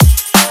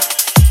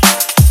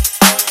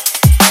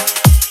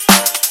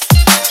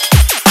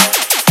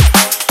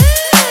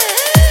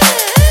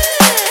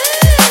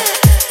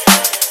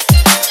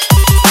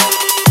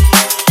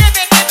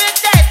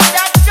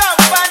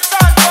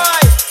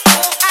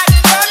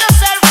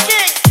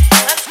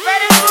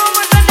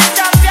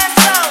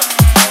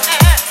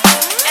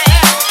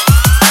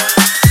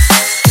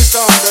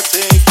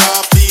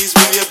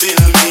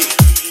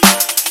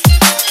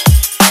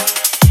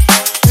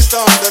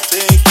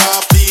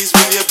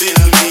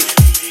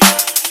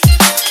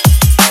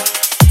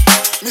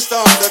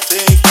Mr.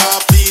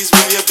 Undertaker, please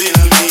will you bill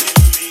me?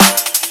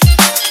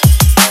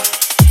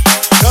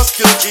 Just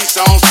kill G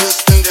sound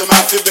system, them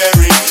have to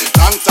bury.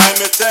 Long time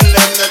me tell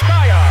them that.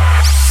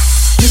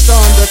 Mr.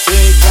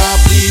 Undertaker,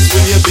 please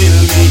will you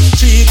bill me?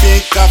 3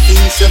 big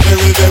coffins, yeah,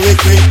 very, very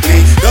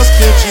quickly. Just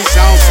kill G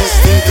sound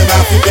system, them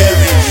have to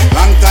bury.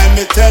 Long time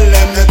me tell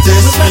them that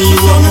this me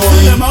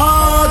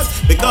woman.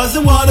 Because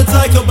they wanna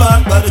take her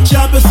back, but the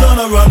champions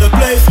gonna run the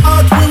place.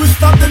 Out, we will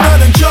stop the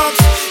nut and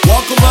jocks.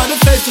 Walk over the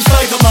face to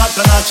take them out.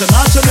 Panacha,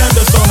 nacha, them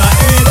the son of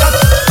that.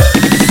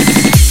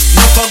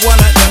 No fuck one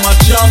like them a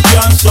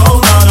champion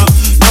sound.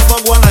 No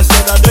fuck one I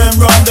said that them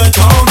run the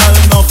town. And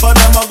enough of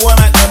them a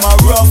one like them a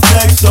rough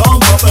neck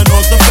song. But we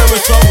know the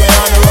favorite song, we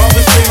are the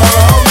roughest thing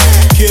around.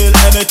 Kill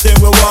anything,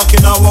 we walk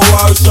in our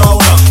war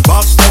zone.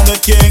 Box down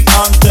the king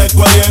and take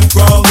William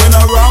Crown. Win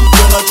a ramp,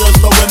 win a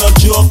just a win a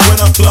joke,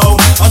 win a clown.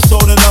 I saw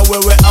it now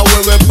where we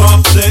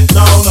box it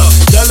down.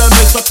 Tell them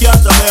it's a cat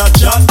and they a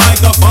chat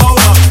like a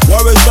phone.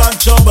 Worries and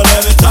trouble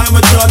anytime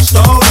we touch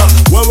down.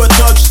 Where we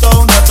touch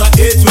down, that's a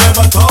hit we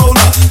ever told.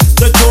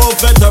 The 2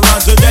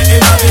 veterans with the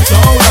in the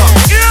town.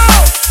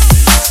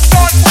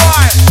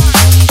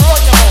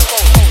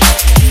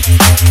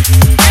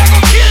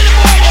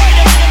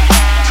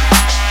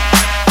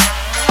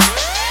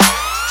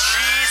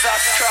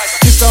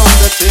 Mr.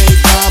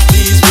 Undertaker,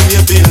 please will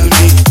you bill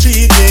me?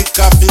 3 big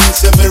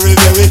coffins, yeah, very,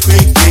 very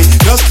quickly.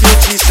 Just kill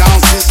G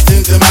sound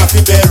system, them have to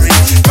bury.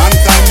 Long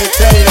time me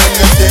tell them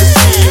that they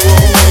see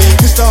away.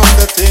 Mr.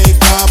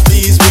 Undertaker,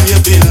 please will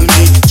you bill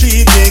me?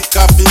 3 big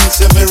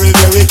coffins, yeah, very,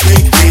 very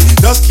quickly.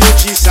 Just kill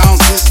G sound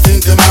system,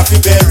 them have to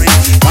bury.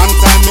 Long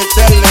time me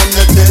tell them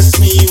that they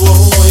see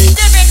away.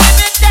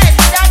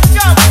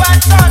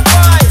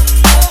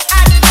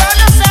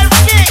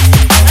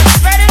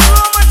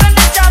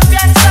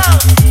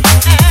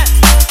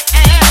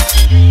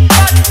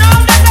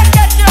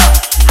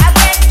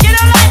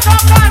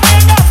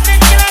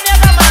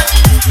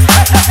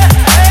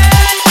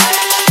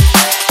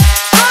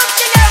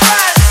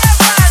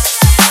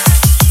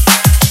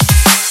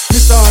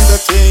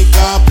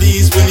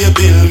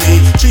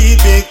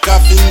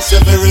 Yeah,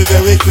 very,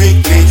 very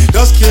quickly.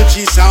 Just kill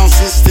G sound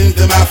system,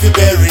 them have to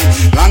bury.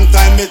 Long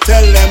time me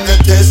tell them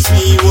that test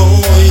me,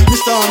 boy.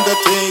 Mr.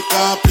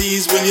 Undertaker,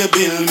 please will you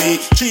bill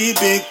me? 3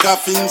 big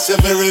coffins, yeah,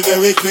 very,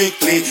 very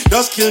quickly.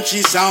 Just kill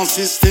G sound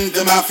system,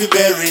 them have to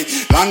bury.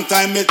 Long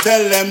time me tell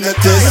them that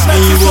test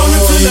me, boy.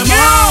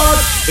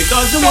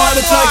 Because they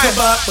wanna take it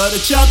back, but the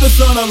champions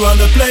gonna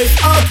run the place.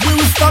 Out, we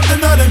will stop the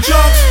nut and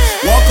jocks.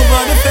 Walk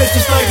over the face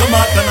just like a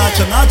mat.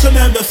 Panacha, nacha,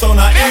 them the son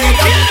of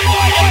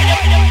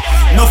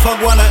no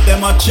fuck one like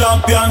them a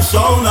champion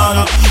sound.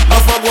 No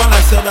fuck one I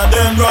said that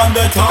them run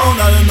the town.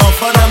 And enough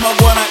of them a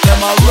one like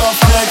them a rough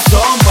neck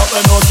sound.